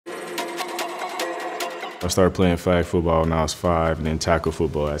I started playing flag football when I was 5 and then tackle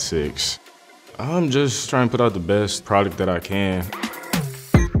football at 6. I'm just trying to put out the best product that I can.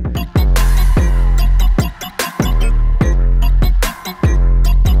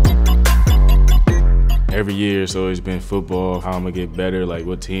 Every year it's always been football, how I'm gonna get better, like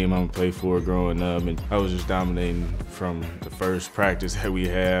what team I'm gonna play for growing up. And I was just dominating from the first practice that we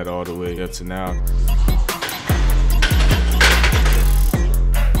had all the way up to now.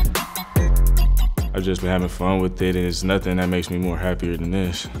 I've just been having fun with it, and it's nothing that makes me more happier than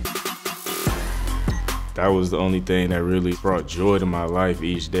this. That was the only thing that really brought joy to my life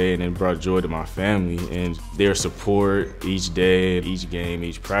each day, and it brought joy to my family. And their support each day, each game,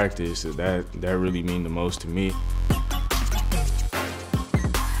 each practice, that really mean the most to me.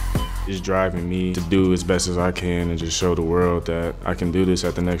 It's driving me to do as best as I can and just show the world that I can do this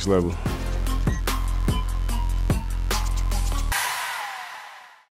at the next level.